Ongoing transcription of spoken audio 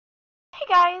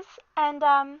guys, and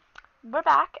we're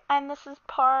back, and this is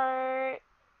part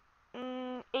 8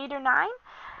 or 9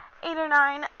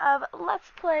 of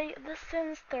Let's Play The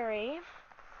Sims 3.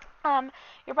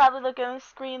 You're probably looking at the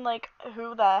screen like,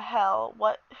 who the hell?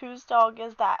 Whose dog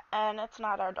is that? And it's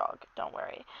not our dog. Don't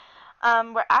worry.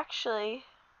 We're actually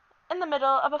in the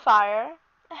middle of a fire,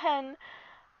 and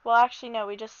well, actually, no,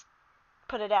 we just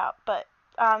put it out, but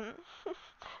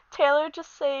Taylor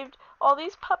just saved all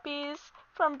these puppies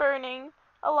from burning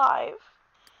alive.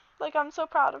 Like, I'm so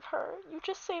proud of her. You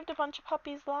just saved a bunch of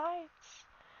puppies' lives.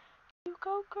 You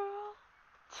go, girl.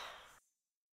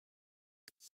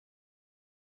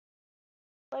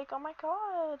 Like, oh my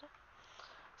god.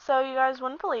 So, you guys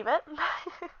wouldn't believe it.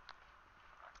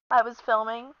 I was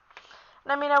filming.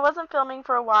 And I mean, I wasn't filming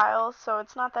for a while, so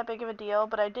it's not that big of a deal,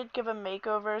 but I did give them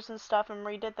makeovers and stuff and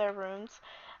redid their rooms.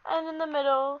 And in the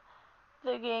middle,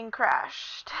 the game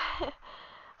crashed.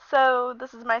 So,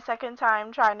 this is my second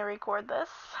time trying to record this.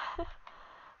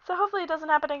 So, hopefully it doesn't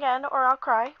happen again, or I'll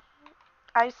cry.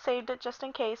 I saved it just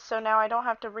in case, so now I don't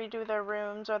have to redo their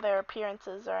rooms or their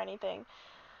appearances or anything.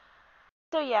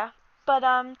 So yeah, but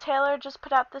Taylor just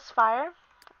put out this fire,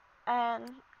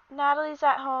 and Natalie's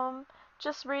at home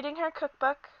just reading her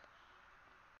cookbook.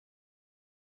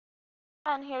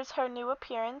 And here's her new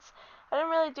appearance. I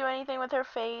didn't really do anything with her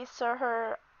face or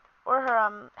her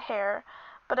hair,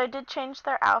 but I did change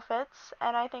their outfits,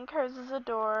 and I think hers is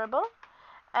adorable.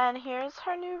 And here's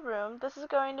her new room. This is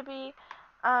going to be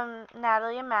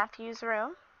Natalie and Matthew's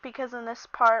room, because in this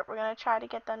part we're going to try to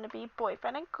get them to be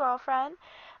boyfriend and girlfriend.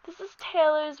 This is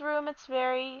Taylor's room. It's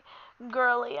very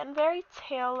girly and very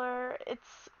Taylor.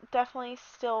 It's definitely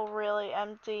still really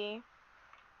empty.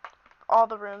 All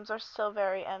the rooms are still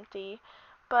very empty,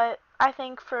 but I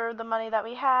think for the money that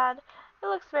we had, it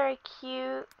looks very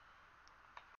cute.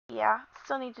 Yeah,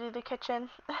 still need to do the kitchen.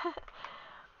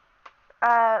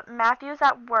 Matthew's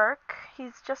at work.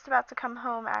 He's just about to come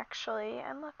home, actually.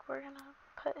 And look, we're gonna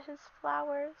put his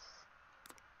flowers.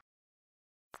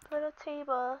 Little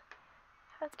table.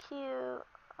 How cute.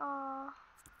 Aww.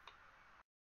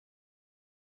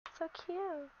 So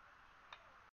cute.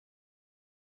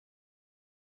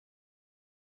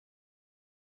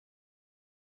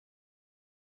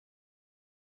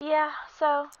 Yeah,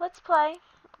 so let's play.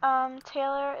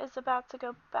 Taylor is about to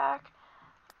go back,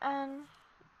 and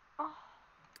oh,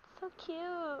 so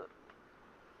cute.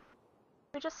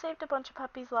 We just saved a bunch of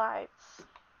puppies' lives.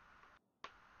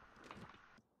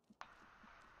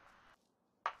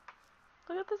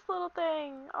 Look at this little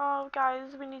thing. Oh,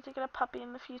 guys, we need to get a puppy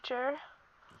in the future.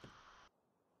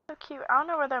 So cute. I don't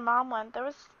know where their mom went. There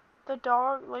was the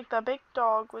dog, like the big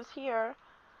dog was here.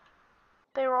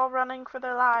 They were all running for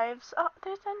their lives. Oh,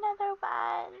 there's another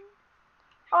one.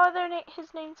 Oh,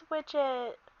 his name's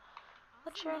Widget.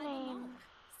 What's your name?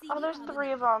 Oh, there's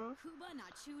 3 of them.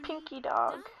 Pinky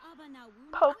Dog.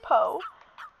 Popo.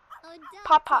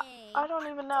 Papa. I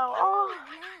don't even know. Oh,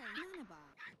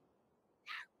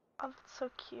 oh, that's so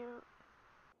cute.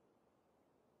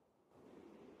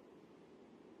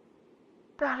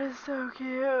 That is so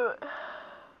cute.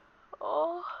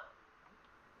 Oh,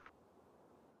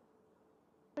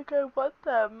 like I want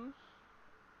them.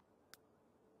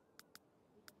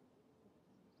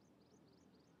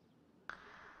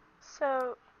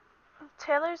 So,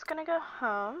 Taylor's gonna go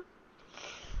home.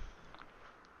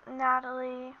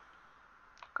 Natalie,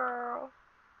 girl.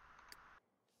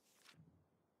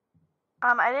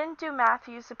 I didn't do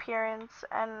Matthew's appearance,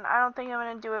 and I don't think I'm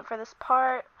gonna do it for this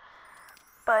part,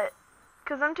 but,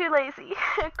 cause I'm too lazy.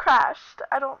 It crashed.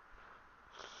 I don't,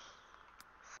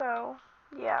 so,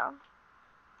 yeah.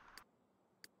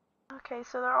 Okay,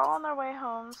 so they're all on their way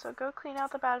home, so go clean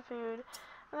out the bad food,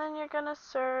 and then you're gonna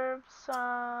serve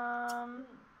some,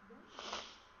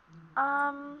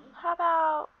 how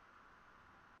about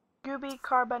Gooby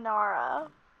Carbonara?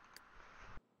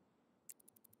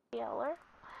 Taylor.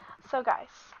 So guys,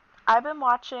 I've been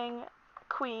watching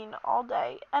Queen all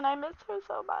day, and I miss her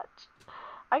so much.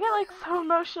 I get like so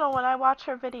emotional when I watch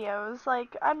her videos.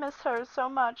 Like, I miss her so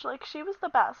much. Like, she was the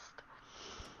best.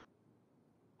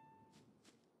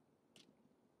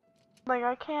 Like,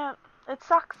 I can't. It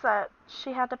sucks that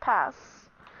she had to pass.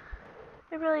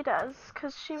 It really does,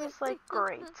 because she was like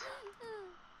great.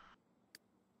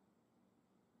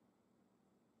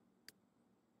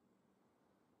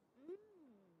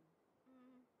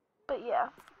 But yeah.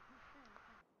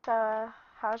 So,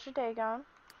 how's your day going?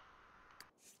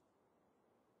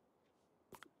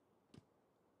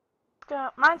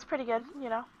 Mine's pretty good, you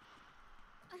know.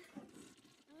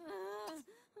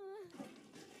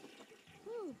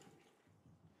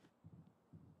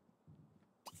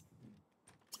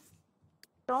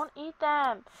 Don't eat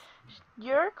them.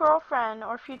 Your girlfriend,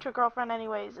 or future girlfriend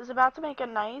anyways, is about to make a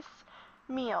nice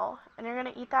meal, and you're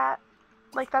gonna eat that?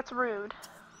 Like, that's rude.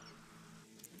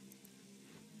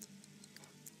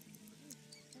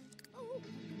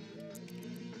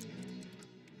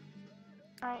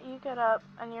 Alright, you get up,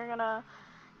 and you're gonna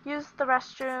use the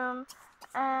restroom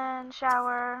and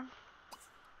shower.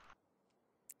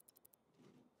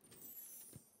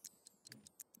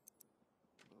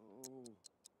 Oh,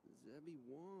 Zebby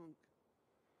Wonk.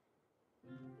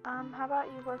 How about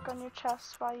you work on your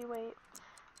chest while you wait?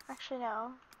 Actually,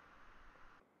 no.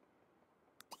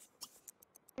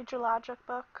 Read your logic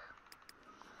book.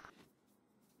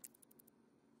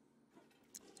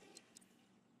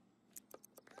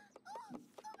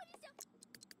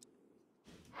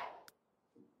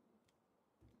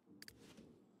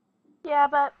 Yeah,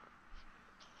 but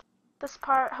this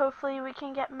part, hopefully we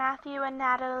can get Matthew and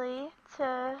Natalie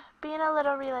to be in a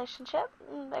little relationship.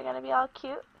 They're gonna be all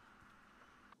cute.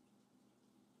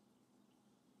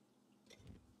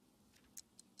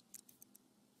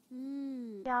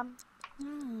 Yum.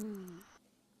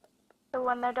 So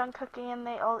when they're done cooking and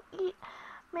they all eat,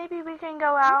 maybe we can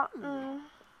go out and,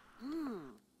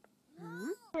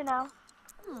 you know.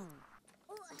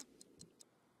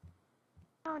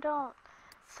 No, don't.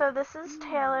 So this is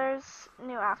Taylor's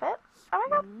new outfit. Oh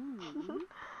my god.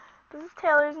 This is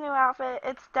Taylor's new outfit.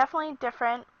 It's definitely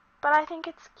different, but I think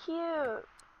it's cute.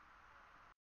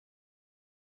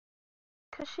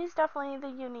 Because she's definitely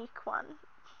the unique one.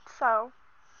 So,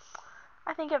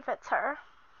 I think it fits her.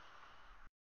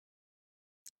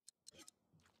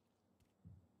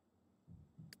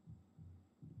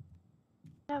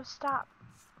 No, stop.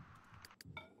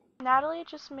 Natalie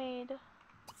just made...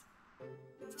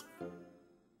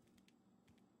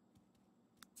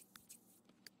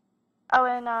 Oh,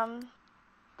 and,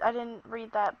 I didn't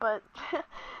read that, but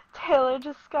Taylor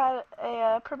just got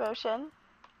a promotion.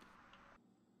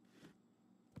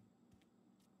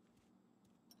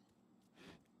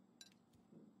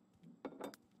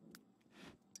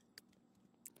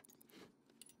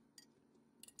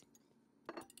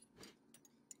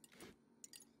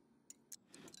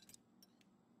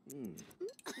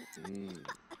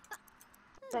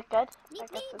 Is that good? I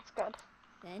guess it's good.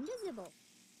 Invisible.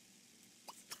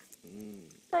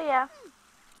 So yeah.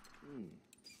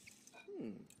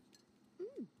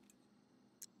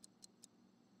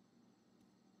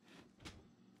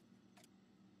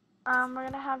 We're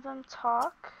gonna have them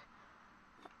talk.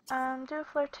 Do a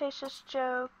flirtatious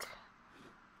joke.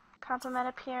 Compliment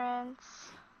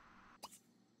appearance.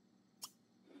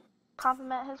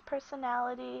 Compliment his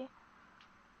personality.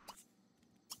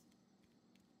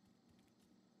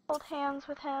 Hold hands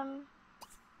with him.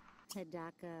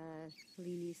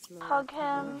 Hug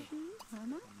him.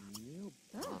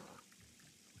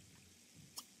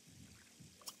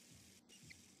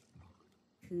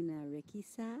 Kuna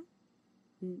Rikisa?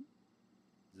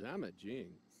 Zama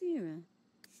Jing. Zira.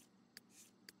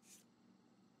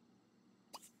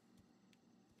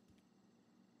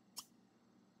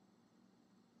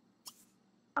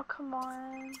 Oh, come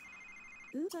on.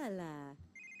 Ubala.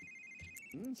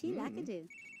 Chilakadu.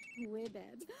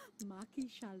 Webeb. Maki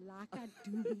shalaka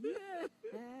du.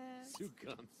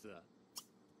 Sukamsa.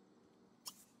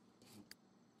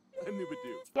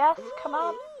 Anubadu. Yes, come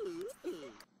up.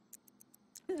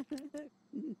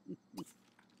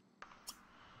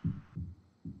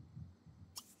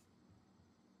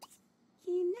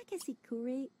 Hinakasi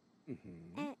kure.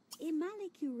 Imali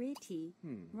kureti.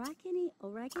 Rakini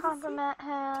orakini. Compliment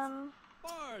him.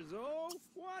 Barzo.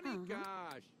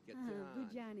 Wanikash.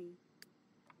 Bujani.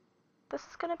 This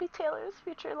is gonna be Taylor's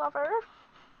future lover.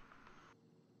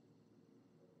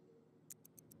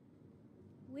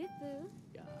 Wifu.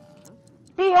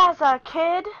 He has a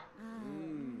kid.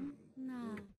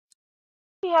 Nah.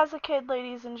 He has a kid,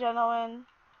 ladies and gentlemen.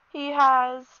 He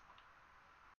has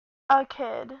a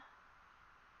kid.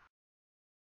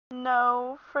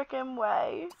 No freaking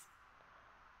way.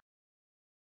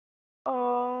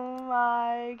 Oh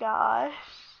my gosh.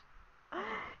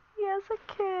 He has a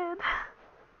kid.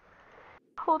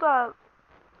 Hold up.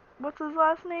 What's his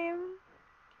last name?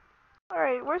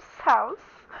 Alright, where's his house?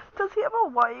 Does he have a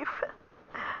wife?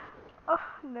 Oh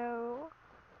no.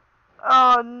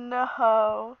 Oh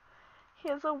no. He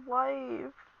has a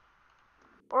wife.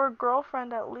 Or a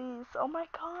girlfriend at least. Oh my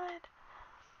god.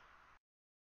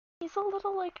 He's a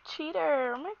little like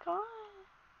cheater. Oh my god.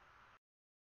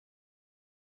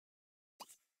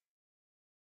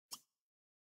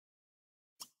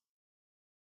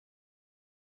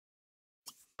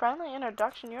 Friendly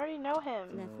introduction, you already know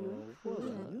him.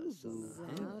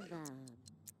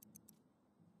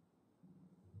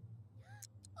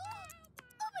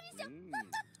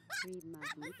 Read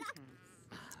Magnificas.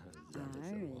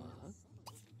 Zabazawa.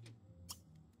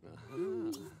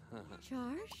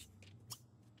 Charge?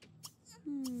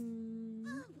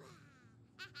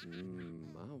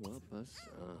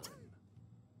 Mawapasan.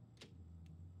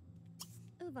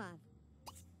 Uvav.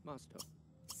 Masto.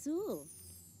 Sul.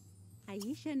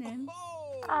 Aishanem.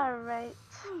 Oh! Alright.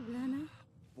 Lana.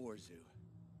 Borzu.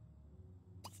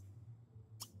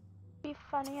 Be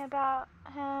funny about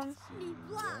him.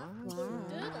 Wow.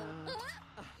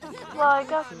 Well, I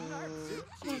guess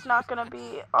he's not gonna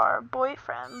be our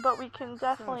boyfriend, but we can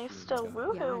definitely still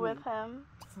woohoo with him.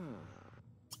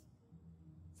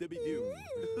 Zibidu.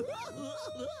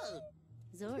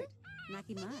 Zord.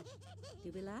 Nakimat.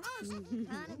 Dubila.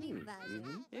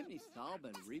 Emni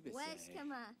Salban Rebus.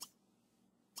 Weshkama.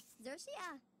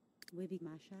 Zersia. Wibby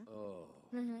Masha. Oh.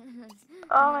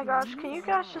 Oh my gosh, can you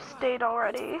guys just date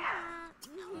already?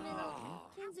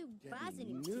 Kenzu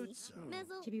Bazinuti.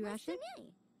 Mezzle. Chibi Russian?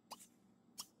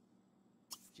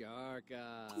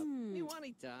 Jarka. Hmm.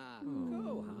 Miwanita.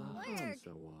 Work.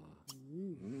 Hansawa.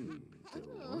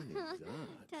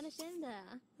 Tanashimda.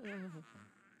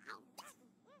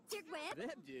 Cirkwit.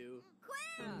 Rebdu.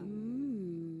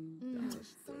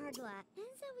 Sargla.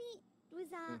 And so we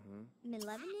was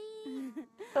Milevany.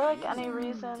 I feel like any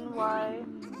reason why.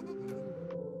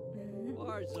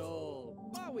 Barzol.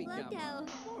 Bawika. Loto.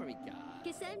 Borika.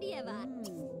 Kasandieva.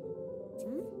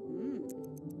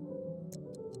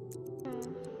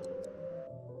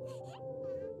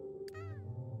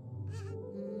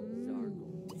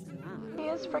 He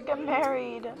is freaking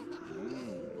married.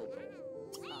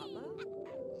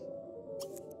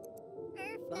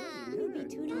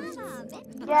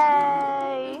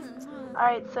 Yay!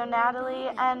 Alright, so Natalie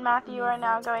and Matthew are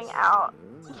now going out.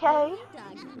 Yay!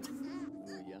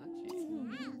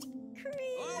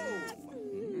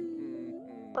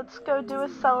 Let's go do a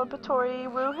celebratory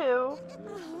woohoo.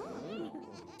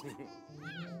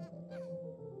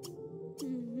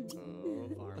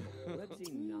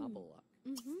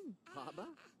 Baba?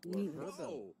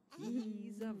 Herbo.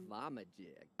 He's a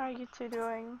vomajig. How are you two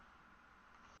doing?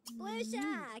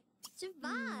 Blushak.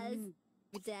 Shavaz.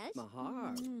 Videsh.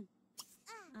 Mahar.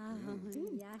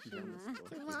 Yashima.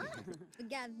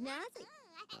 Gavnazi.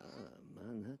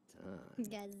 Manhattan.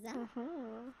 Gaza.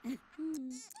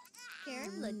 Mhm.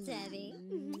 Careful, Debbie.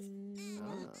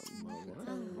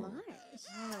 Marsh.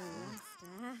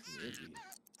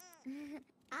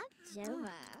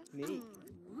 Abjova. Me.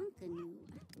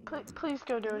 Please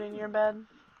go do it in your bed.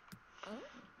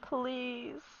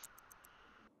 Please.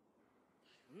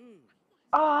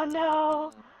 Oh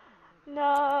no!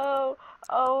 No!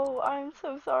 Oh, I'm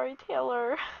so sorry,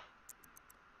 Taylor.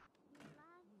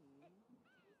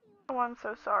 Oh, I'm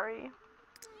so sorry.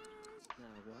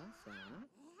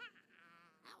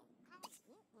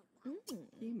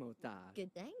 Imota.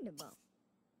 Good dang the ball.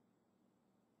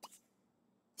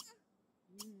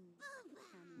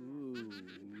 Oh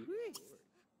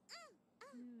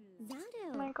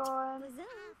Zado. my god. What's up?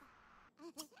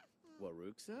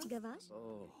 Waruksa? Gavash.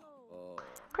 Oh.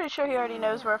 Pretty sure he already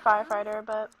knows we're a firefighter,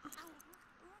 but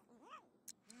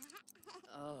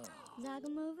Oh.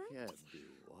 Zagamova.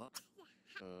 Kebu.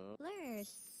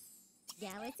 Lurs.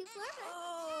 Galaxy Flurba.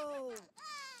 Oh.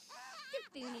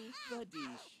 Kafuni.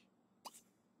 Badish.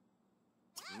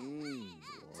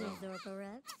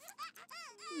 Jazorbarev.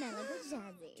 Melaba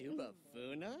Jazzy.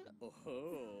 Dubafuna?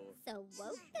 Oh. So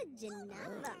woke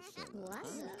Janava.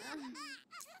 Waza.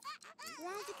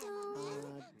 Lazato.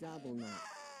 Double nut.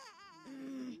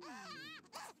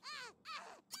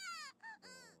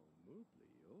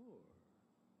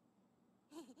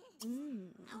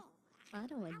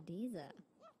 Adawadiza.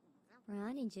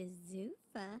 Rani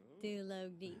Jazufa.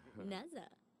 Dulogdi. Naza.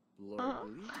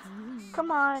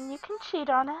 come on, you can cheat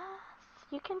on us.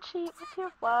 You can cheat with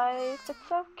your wife.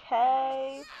 It's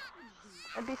okay.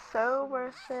 It'd be so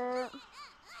worth it.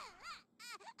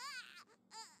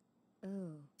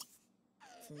 Oh.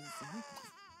 Suzuka.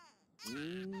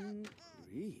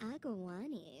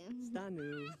 Agawani.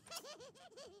 Stanu.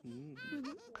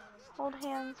 Hold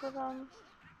hands with them.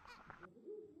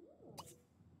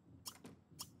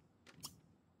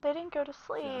 They didn't go to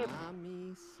sleep.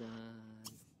 Ami-san.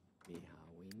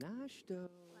 Mihawi nashto.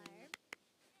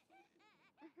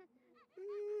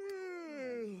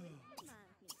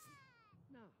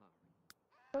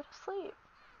 Go to sleep.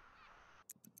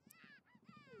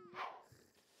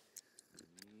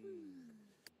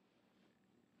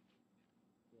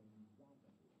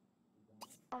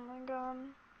 Oh my god.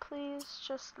 Please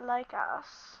just like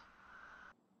us.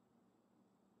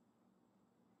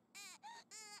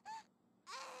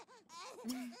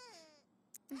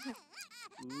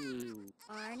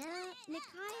 Arna.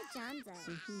 Nikaya Janza.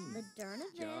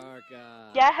 Ladernaville. Jarka.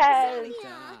 Yes!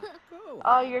 Zanta. Go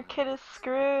Oh, your on. kid is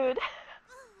screwed.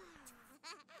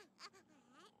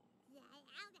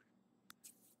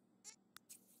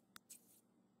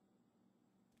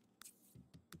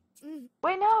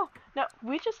 Wait, no! No,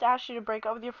 we just asked you to break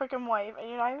up with your freaking wife, and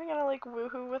you're not even gonna, like,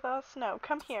 woohoo with us? No,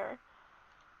 come here.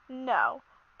 No.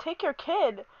 Take your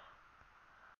kid!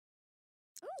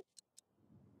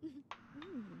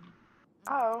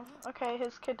 Oh, okay,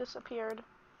 his kid disappeared.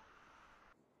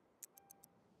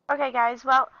 Okay, guys,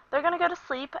 well, they're gonna go to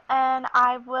sleep, and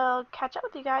I will catch up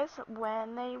with you guys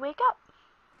when they wake up.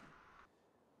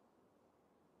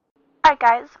 Alright,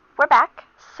 guys, we're back.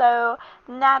 So,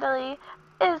 Natalie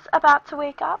is about to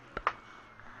wake up,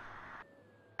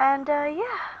 and,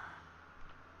 yeah.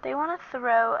 They want to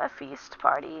throw a feast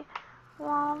party.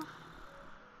 Well,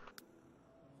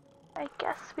 I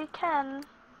guess we can.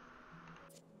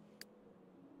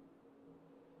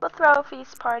 We'll throw a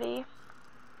feast party.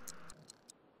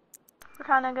 We're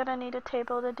kind of gonna need a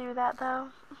table to do that, though.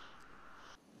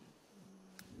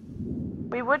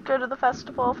 We would go to the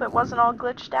festival if it wasn't all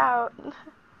glitched out.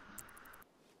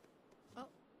 Oh,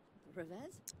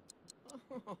 Revez?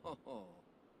 Oh.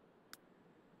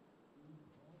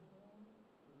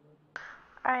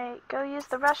 Alright, go use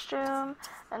the restroom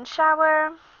and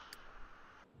shower.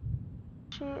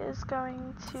 She is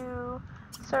going to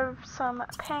serve some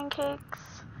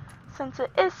pancakes since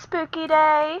it is spooky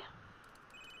day.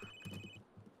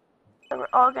 So we're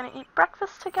all gonna eat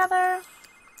breakfast together.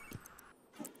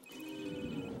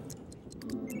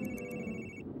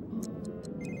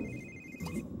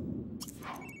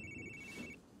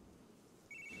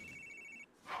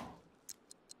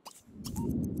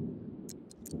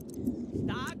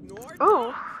 Stag Nord.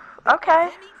 Ooh, okay.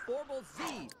 Hemi Forbal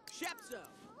Z. Shepso.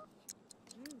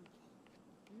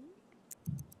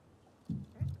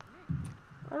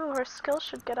 Ooh, her skill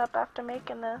should get up after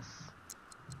making this.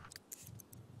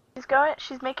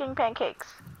 She's making pancakes.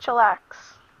 Chillax.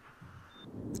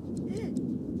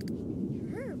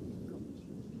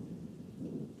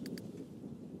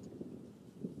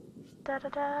 Da da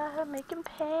da, making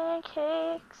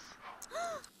pancakes.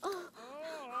 Oh,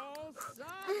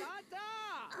 Sagata.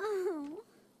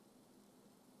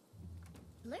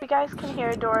 You guys can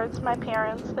hear Dora, it's my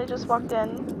parents. They just walked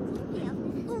in.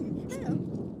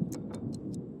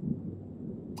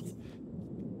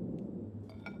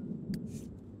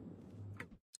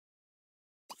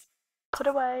 Put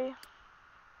away.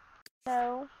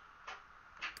 No.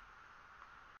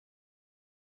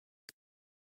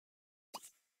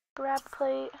 Grab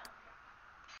plate.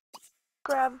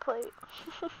 Grab plate.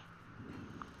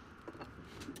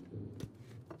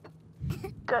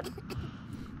 Good.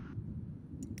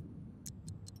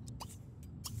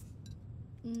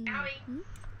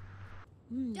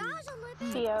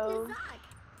 Theo.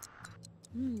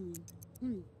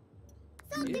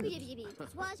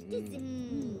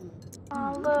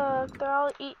 Oh look, they're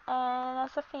all eating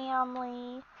as a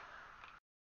family.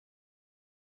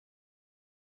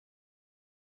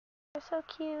 They're so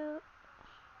cute.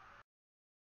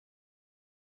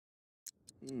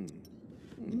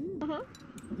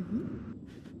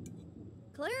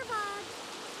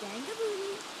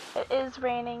 It is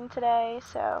raining today,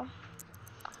 so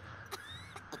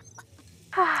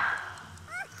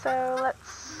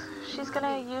she's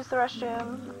gonna use the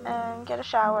restroom and get a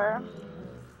shower.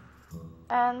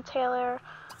 And Taylor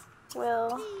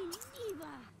will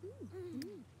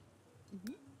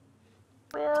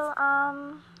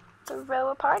throw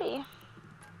a party.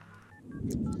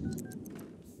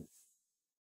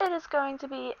 It is going to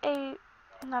be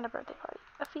not a birthday party,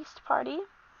 a feast party.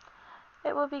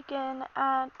 It will begin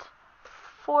at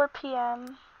 4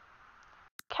 p.m.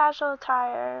 Casual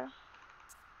attire.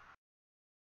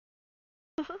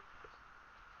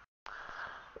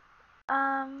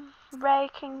 Ray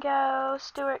can go,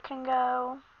 Stuart can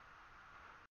go,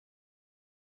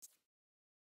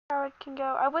 Howard can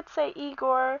go. I would say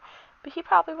Igor, but he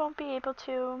probably won't be able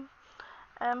to.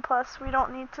 And plus, we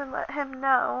don't need to let him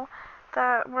know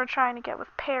that we're trying to get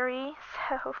with Perry,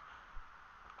 so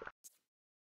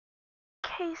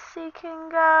Casey can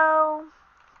go,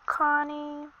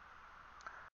 Connie,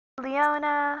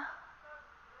 Leona,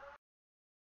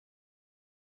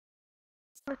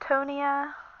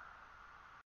 Latonia,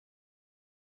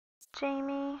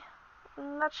 Jamie.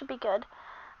 That should be good.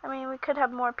 I mean, we could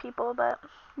have more people, but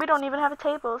we don't even have a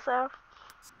table, so.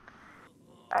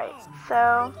 Alright,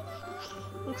 so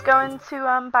let's go into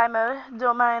buy mode.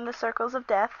 Don't mind the circles of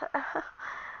death.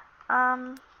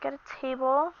 Get a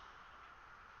table.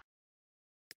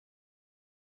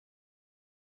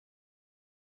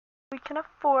 We can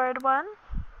afford one.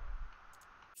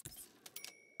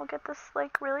 We'll get this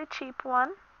like really cheap one.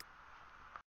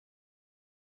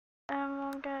 And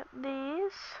we'll get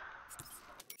these.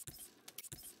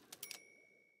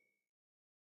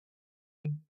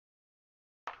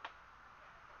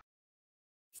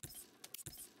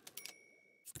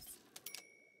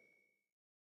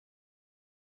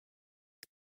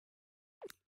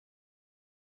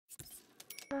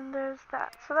 And there's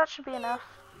that. So that should be enough.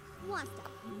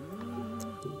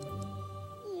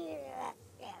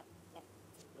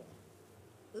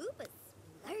 Ooh,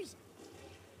 explosion.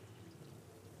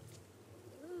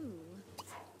 Ooh,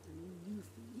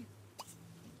 Luffy.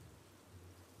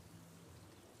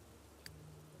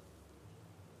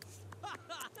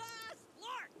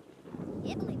 Slark!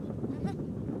 Yeah, believe me.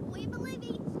 We believe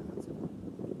me.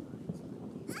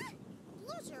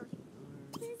 Loser.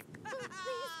 Please,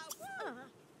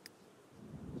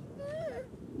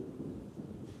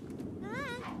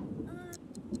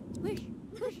 Wish,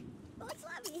 wish. What's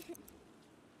lovey?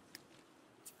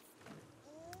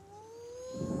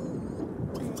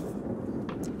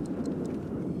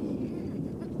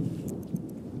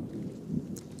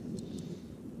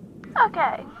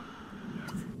 Okay.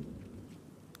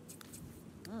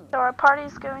 Oh. So our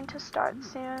party's going to start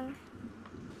soon.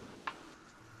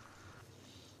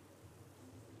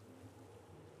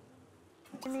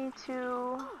 We need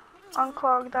to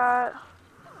unclog that,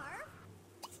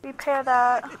 repair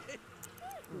that.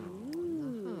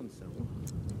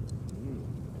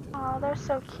 Oh, they're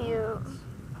so cute.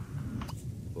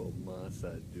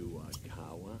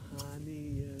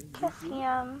 Kiss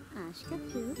him. Ashka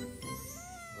too.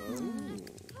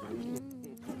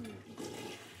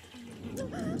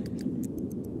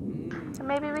 And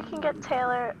maybe we can get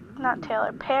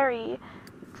Perry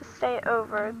to stay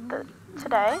over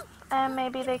today. And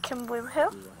maybe they can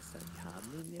woohoo.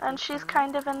 And she's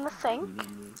kind of in the sink.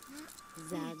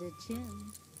 Zada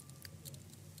chin.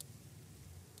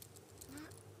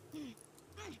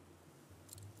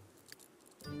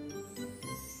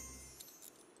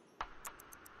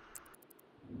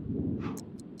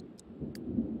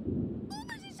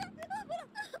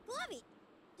 Bobby,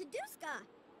 Taduska.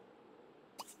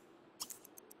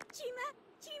 Chima,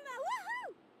 woohoo!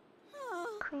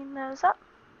 Oh. Clean those up.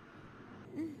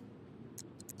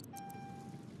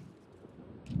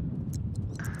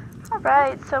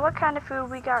 Alright, so what kind of food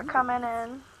we got coming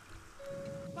in?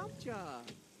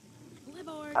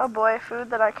 Oh boy, food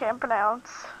that I can't pronounce.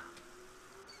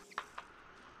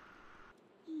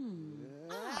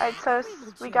 Alright, so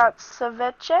we got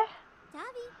ceviche,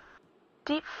 Tabby.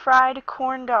 deep fried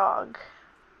corn dog.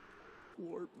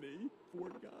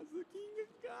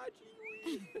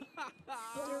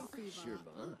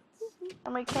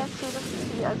 And we can't see the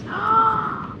tortillas.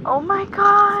 Oh my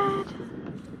god!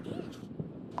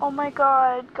 Oh my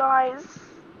god, guys.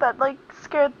 That like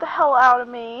scared the hell out of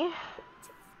me.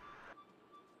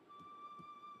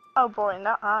 Oh boy,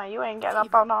 nuh-uh, you ain't getting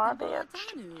up on our bitch.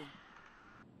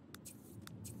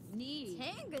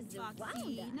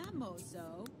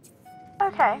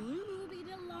 Okay.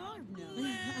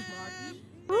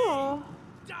 Ooh.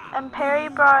 And Perry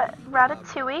brought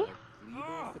ratatouille.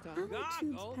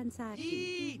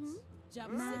 Pansaki.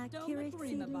 Ma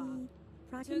Kirixili.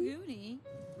 Prakini.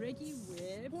 Ricky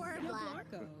Whip. Poor black.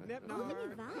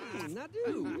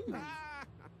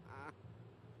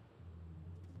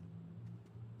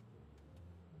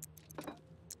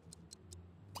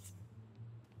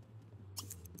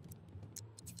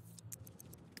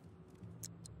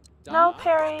 No,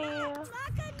 Perry.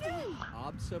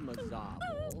 Obsamazabal.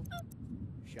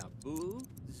 Shabu.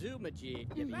 Zumaji.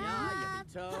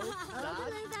 Yabia. Yabito.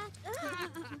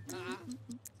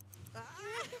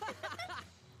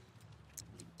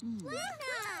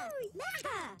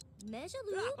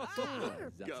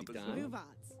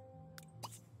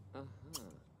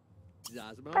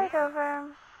 Right over.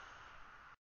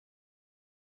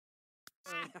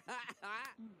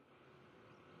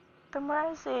 Then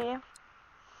where is he?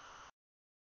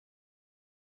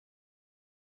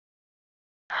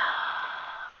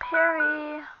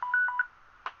 Perry.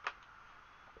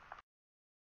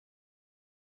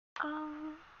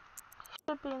 He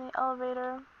should be in the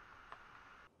elevator.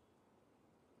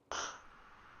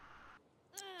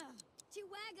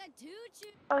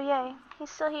 Oh yay, he's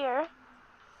still here.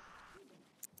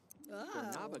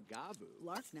 Nabagabu.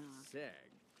 Larkna.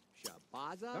 Seg.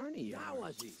 Shabaza.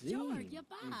 Dawazi.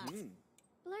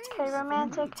 Okay,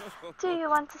 romantic. Do you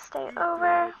want to stay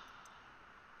over?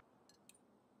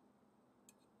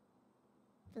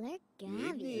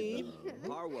 Flirgavi.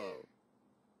 Harwo.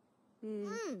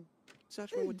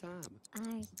 Such more time.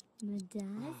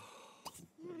 Armadaz.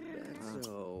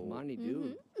 So, money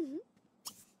do.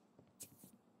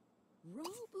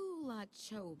 Robu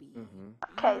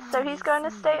Okay, so he's going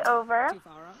to stay over.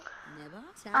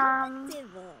 Um,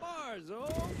 Barzo,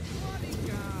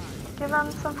 Swadika. give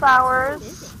him some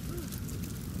flowers.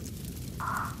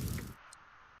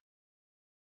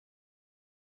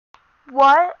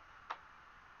 What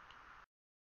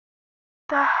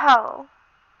the hell?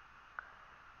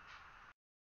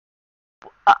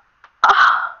 Uh,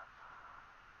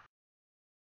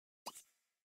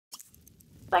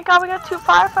 Thank God we got 2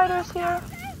 firefighters here.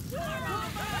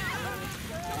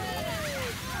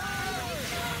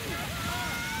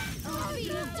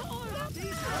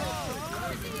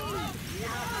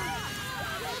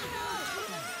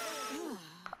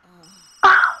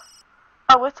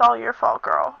 Oh, it's all your fault,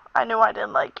 girl. I knew I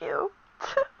didn't like you.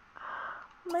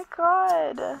 Oh my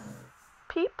God.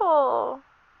 People.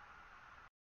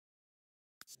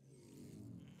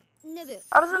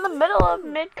 I was in the middle of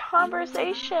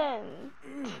mid-conversation.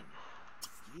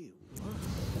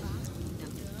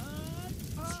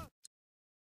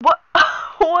 What?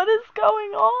 What is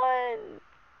going on?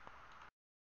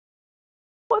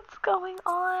 What's going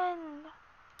on?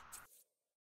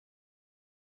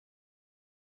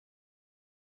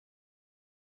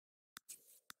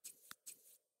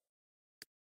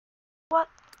 What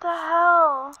the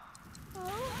hell?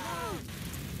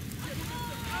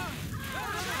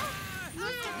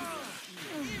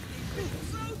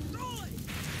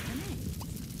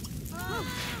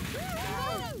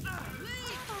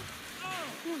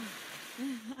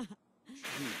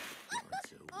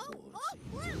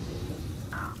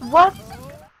 What?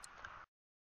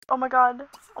 Oh my God.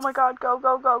 Oh my God. Go,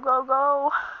 go, go, go,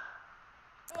 go.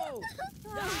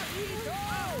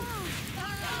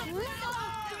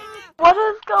 What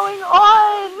is going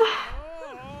on?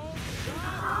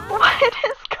 What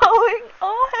is going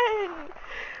on?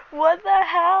 What the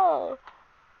hell?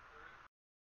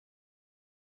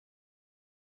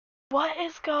 What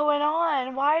is going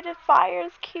on? Why do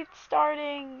fires keep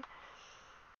starting?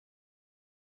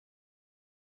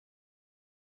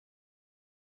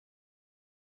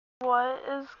 What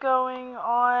is going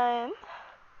on?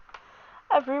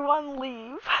 Everyone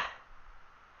leave.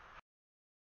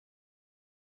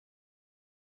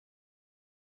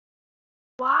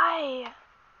 Why?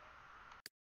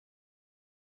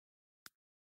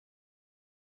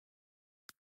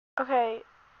 Okay,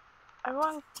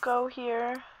 everyone go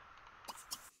here.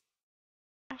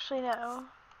 Actually, no.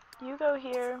 You go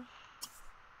here.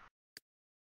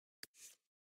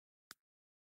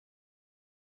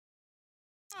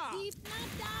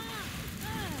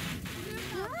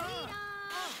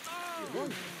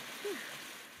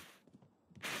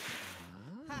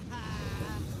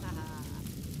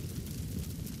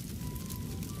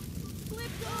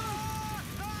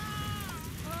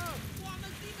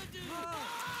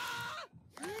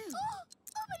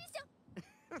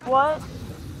 What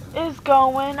is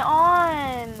going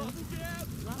on?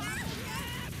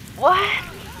 What?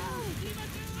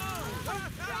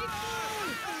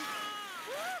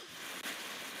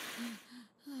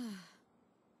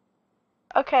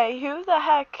 Okay, who the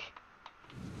heck?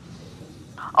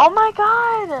 Oh my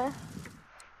God!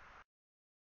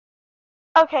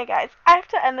 Okay guys, I have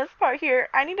to end this part here.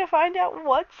 I need to find out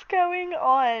what's going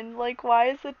on. Like, why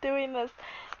is it doing this?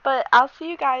 But I'll see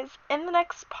you guys in the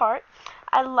next part.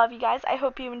 I love you guys. I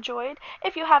hope you enjoyed.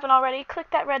 If you haven't already, click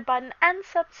that red button and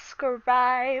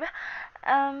subscribe.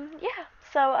 Yeah.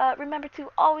 So, remember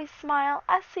to always smile.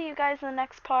 I'll see you guys in the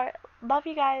next part. Love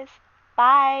you guys.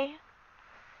 Bye.